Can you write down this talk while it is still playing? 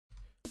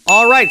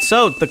Alright,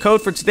 so the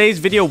code for today's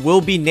video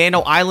will be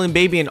Nano Island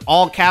Baby in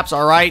all caps,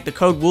 alright? The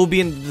code will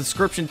be in the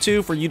description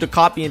too for you to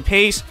copy and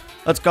paste.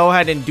 Let's go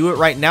ahead and do it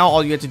right now.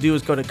 All you have to do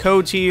is go to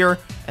codes here,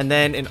 and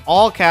then in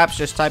all caps,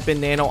 just type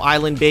in Nano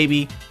Island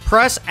Baby,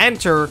 press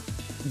enter,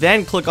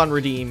 then click on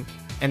redeem.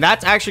 And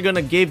that's actually going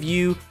to give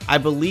you, I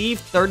believe,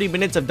 30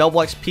 minutes of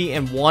double XP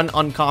and 1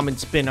 uncommon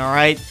spin,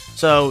 alright?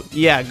 So,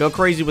 yeah, go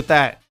crazy with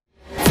that.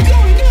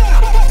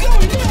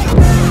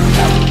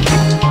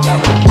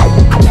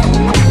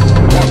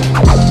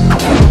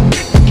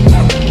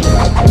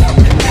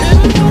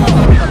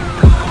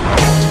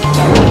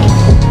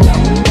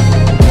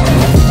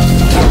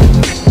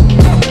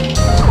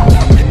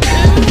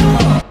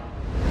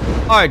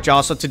 Alright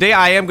y'all, so today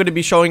I am going to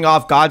be showing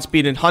off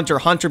Godspeed and Hunter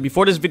x Hunter.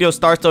 Before this video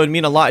starts though, it'd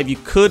mean a lot if you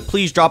could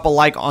please drop a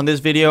like on this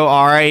video,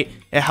 alright?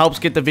 It helps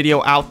get the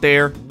video out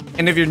there.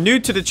 And if you're new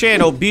to the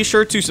channel, be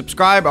sure to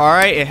subscribe,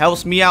 alright? It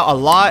helps me out a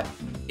lot.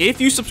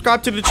 If you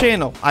subscribe to the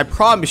channel, I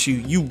promise you,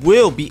 you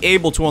will be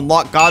able to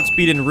unlock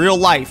Godspeed in real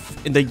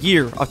life in the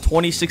year of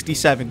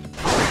 2067.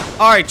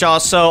 Alright y'all,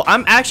 so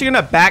I'm actually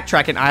going to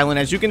backtrack an island.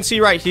 As you can see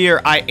right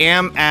here, I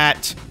am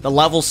at the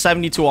level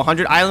 70 to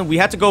 100 island. We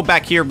had to go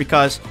back here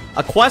because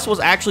a quest was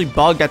actually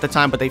bugged at the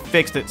time, but they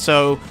fixed it.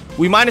 So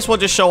we might as well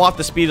just show off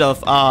the speed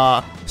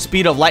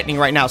of lightning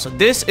right now. So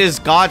this is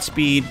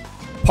Godspeed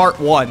part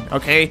 1,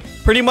 okay?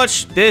 Pretty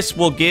much this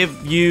will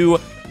give you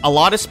a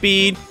lot of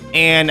speed,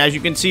 and as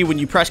you can see, when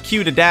you press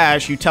Q to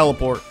dash, you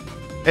teleport.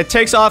 It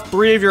takes off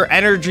 3 of your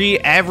energy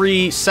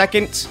every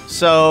second,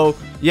 so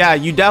yeah,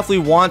 you definitely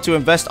want to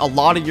invest a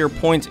lot of your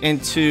points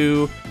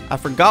into, I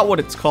forgot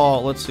what it's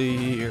called, let's see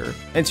here,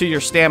 into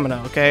your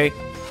stamina, okay?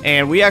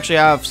 And we actually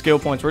have skill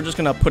points. We're just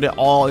gonna put it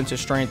all into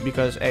strength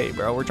because, hey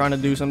bro, we're trying to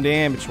do some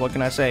damage, what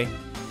can I say?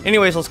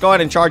 Anyways, let's go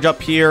ahead and charge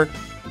up here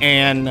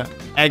and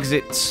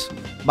exit,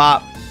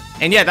 bop.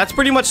 And yeah, that's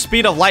pretty much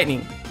speed of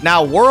lightning.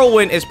 Now,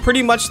 whirlwind is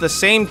pretty much the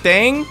same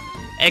thing,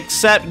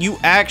 except you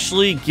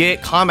actually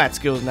get combat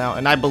skills now,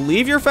 and I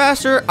believe you're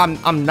faster.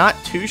 I'm not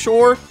too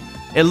sure.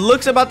 It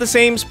looks about the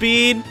same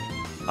speed.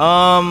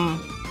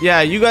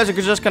 Yeah, you guys are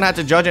just gonna have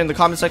to judge it in the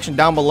comment section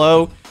down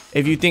below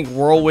if you think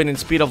whirlwind and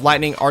speed of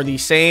lightning are the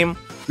same.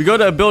 We go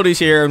to abilities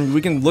here and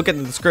we can look at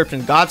the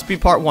description.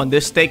 Godspeed part 1.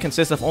 This state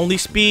consists of only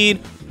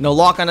speed, no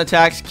lock on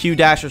attacks, Q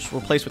dashes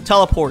replaced with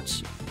teleports.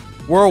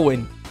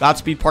 Whirlwind.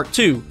 Godspeed part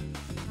 2.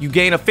 You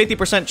gain a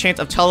 50% chance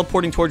of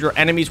teleporting towards your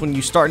enemies when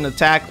you start an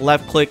attack,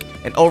 left click,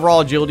 and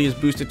overall agility is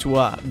boosted to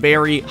a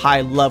very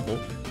high level.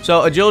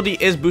 So agility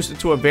is boosted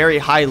to a very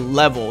high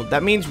level.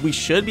 That means we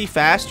should be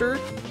faster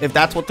if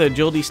that's what the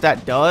agility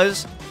stat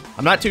does.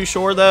 I'm not too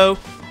sure though.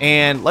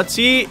 And let's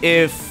see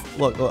if,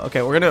 look,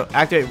 okay, we're gonna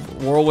activate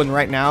whirlwind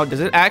right now. Does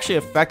it actually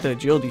affect the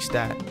agility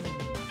stat?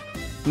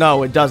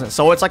 No, it doesn't.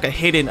 So it's like a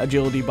hidden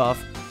agility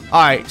buff.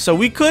 All right, so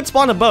we could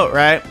spawn a boat,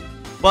 right?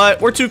 But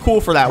we're too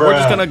cool for that. We're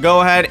just gonna go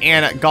ahead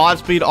and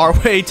Godspeed our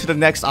way to the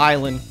next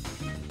island.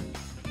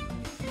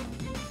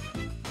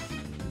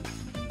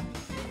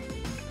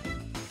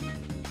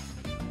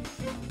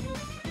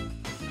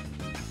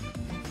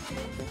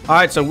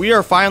 Alright, so we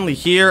are finally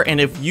here, and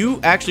if you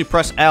actually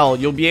press L,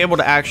 you'll be able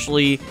to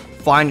actually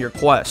find your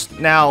quest.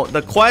 Now,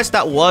 the quest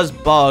that was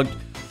bugged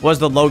was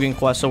the Logan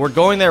quest, so we're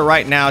going there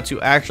right now to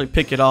actually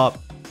pick it up,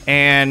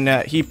 and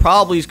he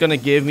probably is going to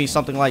give me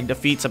something like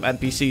defeat some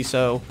NPCs,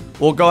 so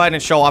we'll go ahead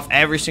and show off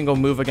every single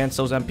move against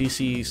those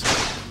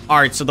NPCs.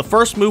 Alright, so the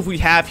first move we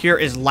have here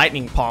is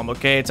Lightning Palm,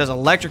 okay? It says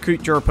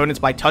electrocute your opponents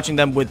by touching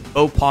them with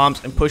both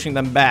palms and pushing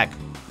them back.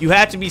 You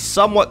have to be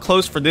somewhat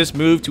close for this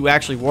move to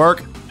actually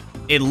work.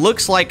 It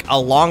looks like a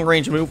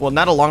long-range move. Well,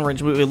 not a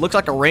long-range move. It looks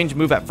like a range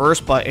move at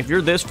first, but if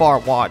you're this far,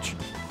 watch.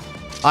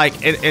 Like,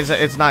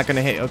 it's not going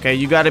to hit, okay?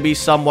 You got to be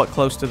somewhat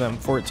close to them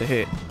for it to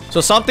hit.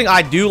 So something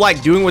I do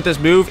like doing with this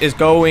move is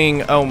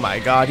going... Oh, my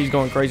God. He's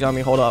going crazy on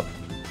me. Hold up.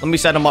 Let me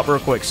set him up real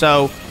quick.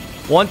 So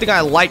one thing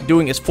I like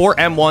doing is 4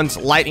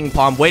 M1s, Lightning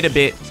Palm, wait a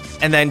bit,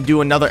 and then do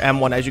another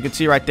M1. As you can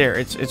see right there,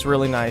 it's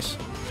really nice.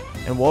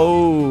 And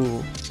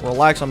whoa.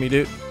 Relax on me,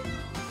 dude.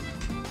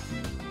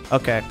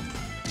 Okay.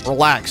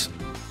 Relax.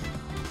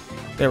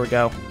 There we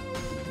go.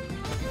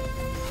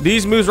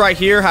 These moves right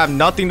here have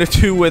nothing to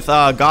do with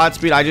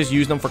Godspeed. I just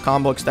use them for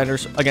combo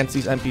extenders against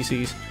these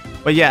NPCs.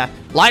 But yeah,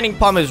 Lightning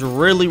Palm is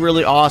really,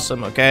 really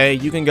awesome, okay?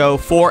 You can go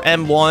 4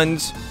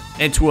 M1s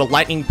into a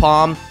Lightning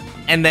Palm,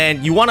 and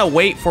then you want to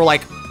wait for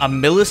like a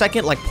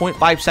millisecond, like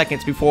 0.5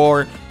 seconds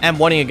before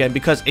M1ing again,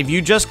 because if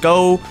you just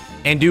go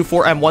and do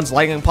 4 M1s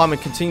Lightning Palm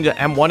and continue to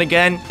M1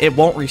 again, it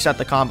won't reset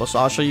the combo. So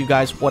I'll show you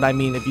guys what I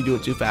mean if you do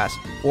it too fast.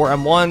 4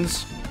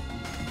 M1s,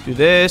 do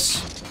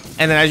this.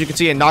 And then as you can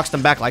see, it knocks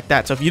them back like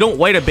that. So if you don't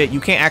wait a bit, you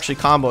can't actually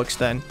combo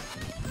extend.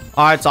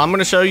 Alright, so I'm going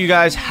to show you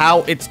guys how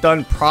it's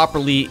done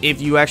properly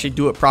if you actually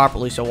do it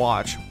properly. So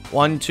watch.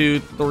 1, 2,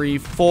 3,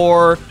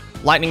 4.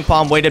 Lightning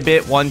Palm, wait a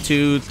bit. 1,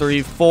 2,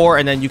 3, 4.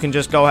 And then you can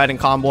just go ahead and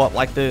combo up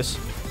like this.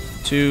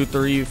 2,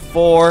 3,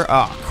 4.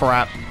 Oh,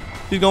 crap.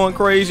 He's going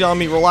crazy on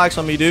me. Relax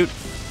on me, dude.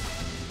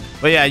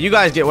 But yeah, you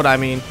guys get what I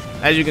mean.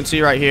 As you can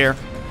see right here.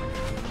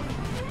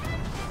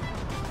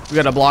 We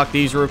got to block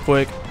these real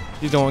quick.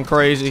 He's going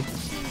crazy.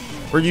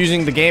 We're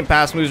using the Game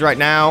Pass moves right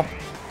now.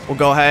 We'll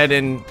go ahead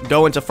and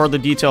go into further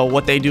detail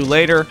what they do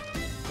later.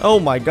 Oh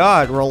my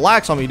god,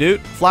 relax on me, dude.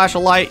 Flash a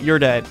light, you're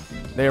dead.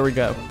 There we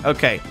go.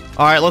 Okay.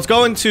 All right, let's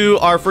go into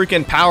our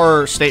freaking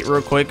power state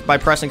real quick by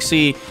pressing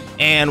C.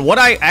 And what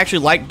I actually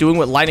like doing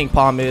with Lightning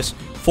Palm is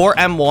 4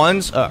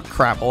 M1s. Oh,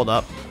 crap, hold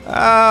up.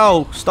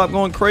 Ow, stop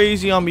going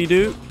crazy on me,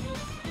 dude.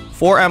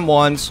 4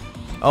 M1s.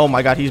 Oh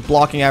my god, he's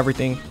blocking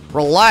everything.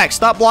 Relax,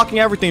 stop blocking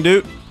everything,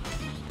 dude.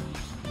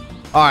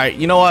 All right,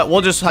 you know what?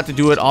 We'll just have to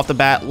do it off the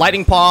bat.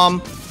 Lightning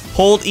Palm,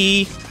 hold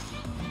E.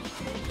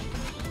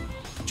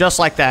 Just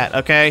like that,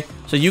 okay?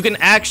 So you can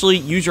actually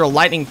use your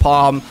Lightning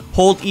Palm,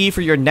 hold E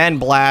for your Nen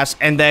Blast,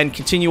 and then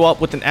continue up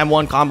with an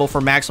M1 combo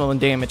for maximum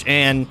damage.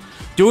 And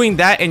doing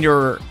that in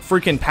your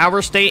freaking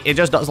power state, it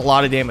just does a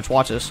lot of damage.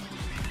 Watch this.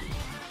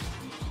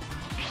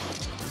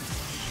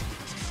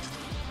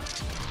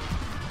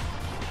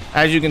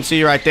 As you can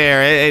see right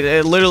there,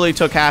 it literally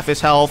took half his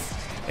health.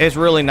 It's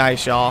really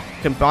nice, y'all.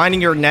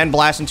 Combining your Nen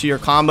Blast into your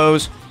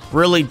combos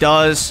really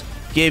does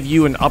give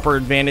you an upper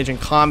advantage in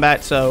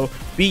combat. So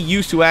be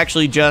used to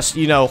actually just,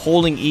 you know,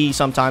 holding E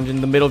sometimes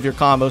in the middle of your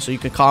combo so you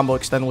can combo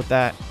extend with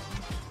that.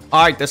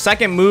 All right, the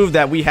second move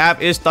that we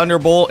have is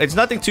Thunderbolt. It's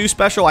nothing too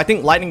special. I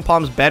think Lightning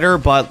Palm's better,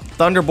 but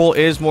Thunderbolt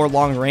is more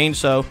long range.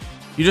 So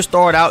you just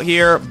throw it out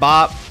here,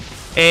 bop.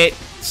 It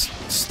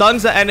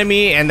stuns the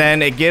enemy, and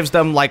then it gives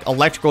them like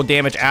electrical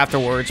damage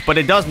afterwards, but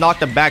it does knock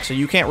them back, so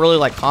you can't really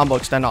like combo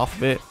extend off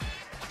of it.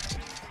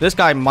 This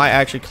guy might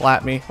actually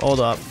clap me. Hold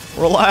up.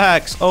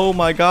 Relax. Oh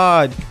my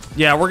god.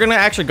 Yeah, we're gonna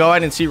actually go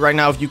ahead and see right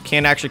now if you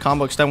can actually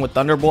combo extend with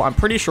Thunderbolt. I'm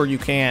pretty sure you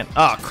can.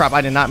 Oh crap, I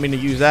did not mean to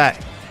use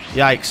that.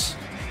 Yikes.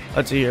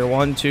 Let's see here.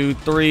 1, 2,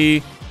 3.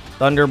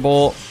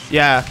 Thunderbolt.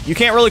 Yeah, you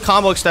can't really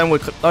combo extend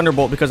with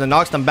Thunderbolt because it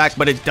knocks them back,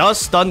 but it does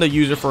stun the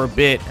user for a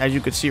bit, as you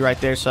can see right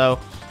there. So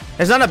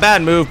it's not a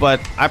bad move, but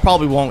I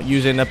probably won't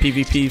use it in a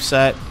PvP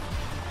set.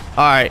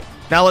 Alright,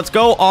 now let's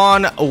go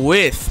on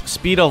with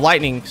Speed of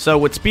Lightning. So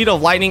with Speed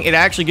of Lightning, it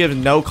actually gives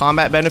no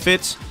combat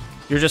benefits.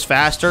 You're just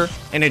faster,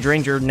 and it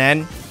drains your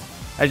Nen,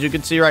 as you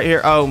can see right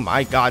here. Oh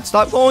my god,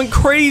 stop going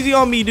crazy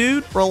on me,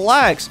 dude.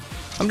 Relax.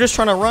 I'm just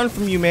trying to run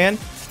from you, man.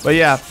 But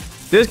yeah,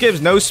 this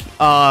gives no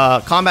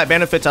combat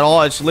benefits at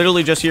all. It's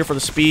literally just here for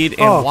the speed.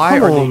 And why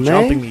are they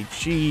jumping me?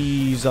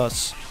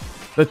 Jesus.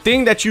 The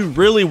thing that you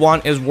really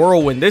want is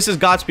Whirlwind. This is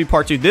Godspeed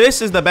Part 2. This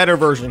is the better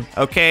version,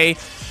 okay?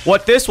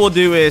 What this will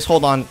do is,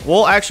 hold on,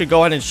 we'll actually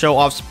go ahead and show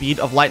off Speed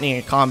of Lightning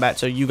in combat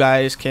so you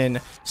guys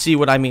can see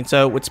what I mean.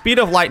 So with Speed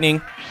of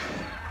Lightning,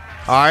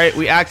 all right,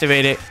 we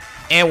activate it.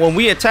 And when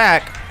we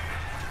attack,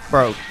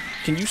 bro,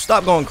 can you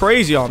stop going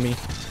crazy on me?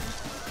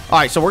 All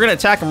right, so we're going to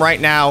attack him right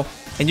now.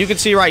 And you can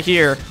see right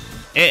here,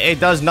 it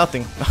does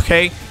nothing,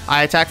 okay?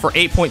 I attack for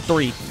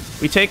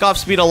 8.3. We take off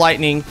Speed of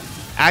Lightning,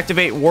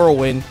 activate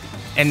Whirlwind,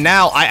 and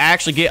now I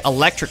actually get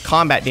electric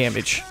combat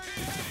damage.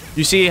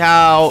 You see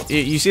how,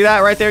 you see that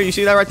right there? You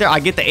see that right there?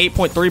 I get the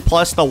 8.3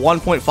 plus the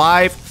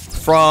 1.5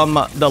 from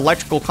the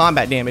electrical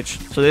combat damage.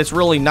 So it's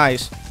really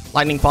nice.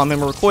 Lightning Palm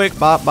him real quick.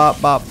 Bop, bop,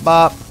 bop,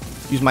 bop.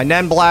 Use my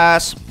Nen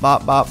Blast.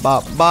 Bop, bop,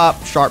 bop,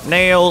 bop. Sharp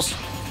Nails.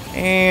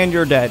 And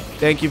you're dead.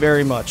 Thank you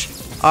very much.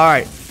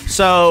 Alright,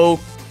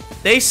 so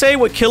they say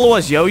with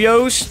Killua's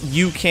Yo-Yos,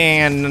 you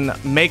can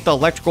make the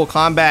electrical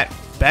combat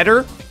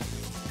better,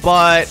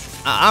 but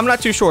I'm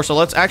not too sure. So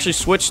let's actually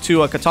switch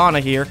to a katana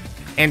here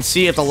and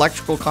see if the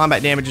electrical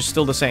combat damage is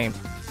still the same.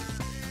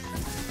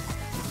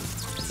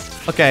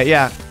 Okay,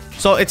 yeah.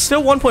 So it's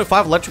still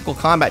 1.5 electrical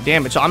combat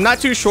damage. So I'm not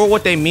too sure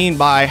what they mean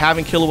by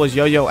having Killua's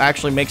Yo-Yo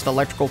actually makes the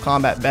electrical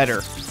combat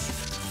better.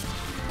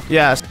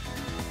 Yes.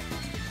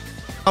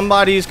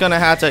 Somebody's gonna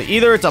have to,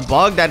 either it's a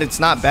bug that it's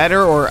not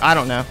better, or I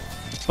don't know.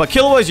 But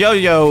Killua's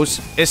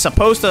Yo-Yos is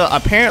supposed to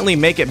apparently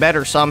make it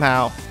better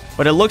somehow,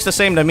 but it looks the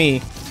same to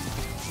me.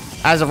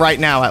 As of right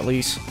now, at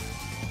least.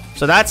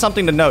 So that's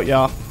something to note,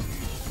 y'all.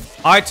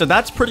 Alright, so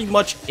that's pretty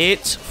much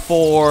it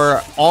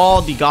for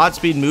all the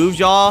Godspeed moves,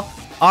 y'all.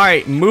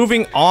 Alright,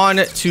 moving on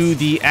to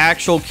the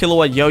actual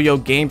Killua Yo-Yo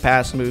Game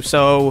Pass moves.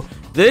 So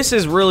this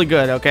is really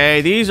good,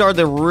 okay? These are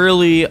the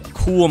really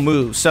cool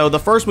moves. So the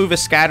first move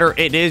is Scatter.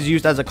 It is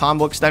used as a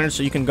combo extender,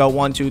 so you can go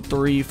 1, 2,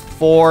 3,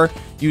 4.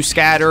 You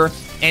scatter,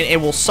 and it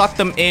will suck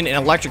them in and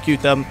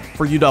electrocute them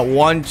for you to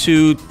 1,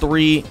 2,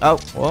 3. Oh,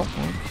 well,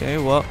 okay,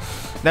 well.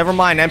 Never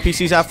mind,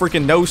 NPCs have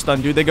freaking no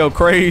stun, dude. They go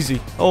crazy.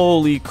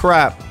 Holy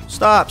crap.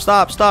 Stop,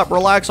 stop, stop.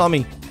 Relax on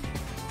me.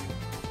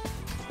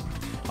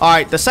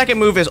 Alright, the second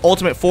move is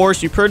Ultimate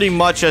Force. You pretty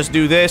much just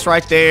do this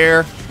right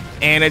there,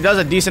 and it does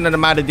a decent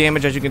amount of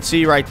damage, as you can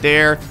see right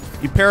there.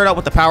 You pair it up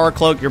with the Power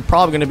Cloak, you're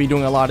probably going to be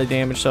doing a lot of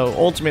damage. So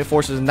Ultimate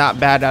Force is not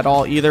bad at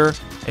all either.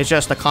 It's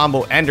just a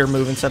combo ender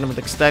move instead of an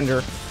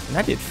extender. And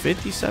that did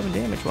 57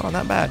 damage. Wow,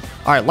 not bad.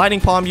 Alright, Lightning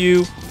Palm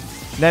you,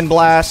 then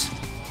Blast,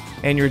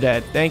 and you're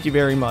dead. Thank you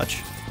very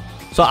much.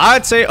 So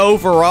I'd say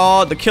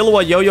overall, the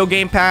Killua Yo-Yo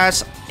Game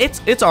Pass,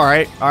 it's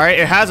alright. Alright,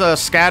 it has a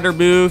scatter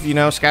move, you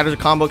know, scatter's a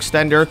combo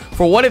extender.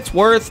 For what it's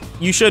worth,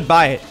 you should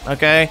buy it,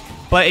 okay?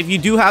 But if you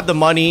do have the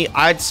money,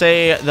 I'd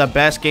say the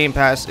best Game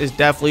Pass is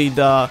definitely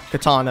the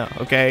Katana,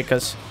 okay?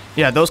 Because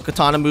Yeah, those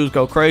katana moves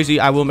go crazy.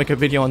 I will make a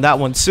video on that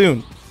one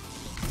soon.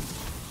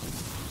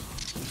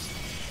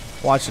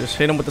 Watch this.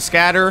 Hit him with the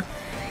scatter.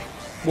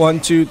 1,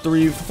 2,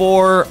 3,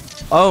 4.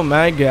 Oh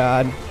my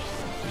god.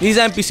 These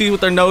NPCs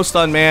with their no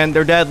stun, man,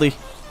 they're deadly.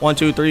 1,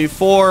 2, 3,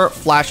 4.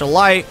 Flash of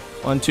light.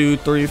 1, 2,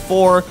 3,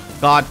 4.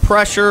 God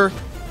pressure.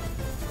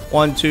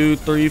 1, 2,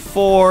 3,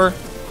 4.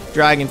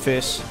 Dragon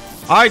fist.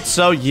 Alright,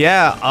 so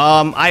yeah,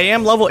 I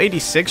am level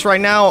 86 right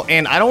now,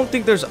 and I don't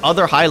think there's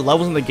other high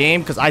levels in the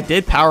game because I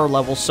did power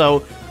level,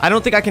 so I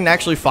don't think I can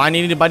actually find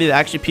anybody to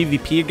actually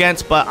PvP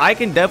against, but I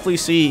can definitely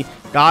see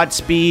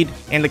Godspeed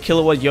and the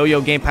Killua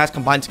Yo-Yo Gamepass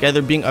combined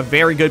together being a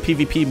very good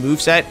PvP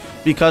moveset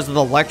because of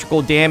the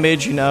electrical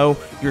damage, you know,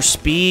 your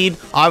speed.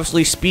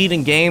 Obviously, speed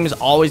in games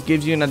always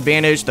gives you an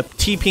advantage. The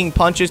TPing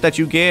punches that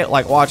you get,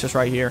 like, watch this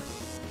right here.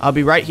 I'll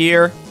be right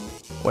here.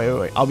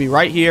 Wait. I'll be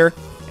right here.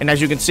 And as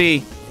you can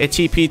see, it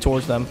TP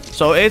towards them.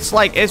 So it's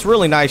like, it's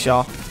really nice,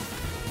 y'all.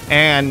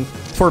 And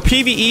for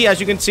PvE, as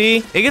you can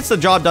see, it gets the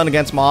job done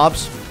against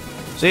mobs.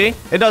 See?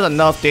 It does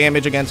enough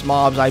damage against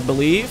mobs, I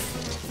believe.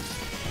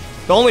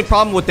 The only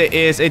problem with it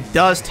is it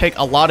does take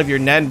a lot of your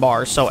Nen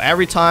bars. So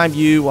every time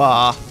you,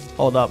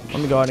 hold up. Let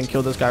me go ahead and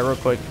kill this guy real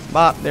quick.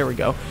 There we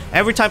go.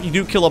 Every time you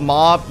do kill a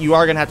mob, you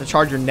are going to have to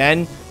charge your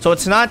Nen. So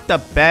it's not the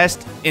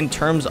best in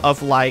terms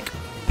of, like,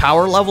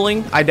 power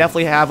leveling. I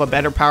definitely have a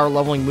better power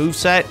leveling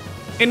moveset.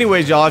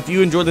 Anyways, y'all, if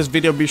you enjoyed this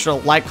video, be sure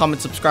to like,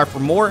 comment, subscribe for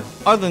more.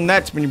 Other than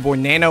that, it's been your boy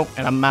Nano,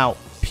 and I'm out.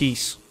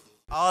 Peace.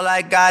 All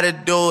I gotta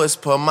do is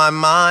put my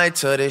mind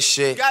to this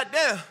shit.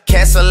 Goddamn.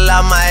 Cancel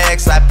out my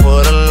ex, I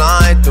put a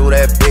line through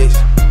that bitch.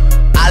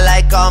 I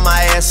like all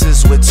my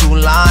S's with 2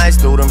 lines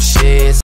through them shits.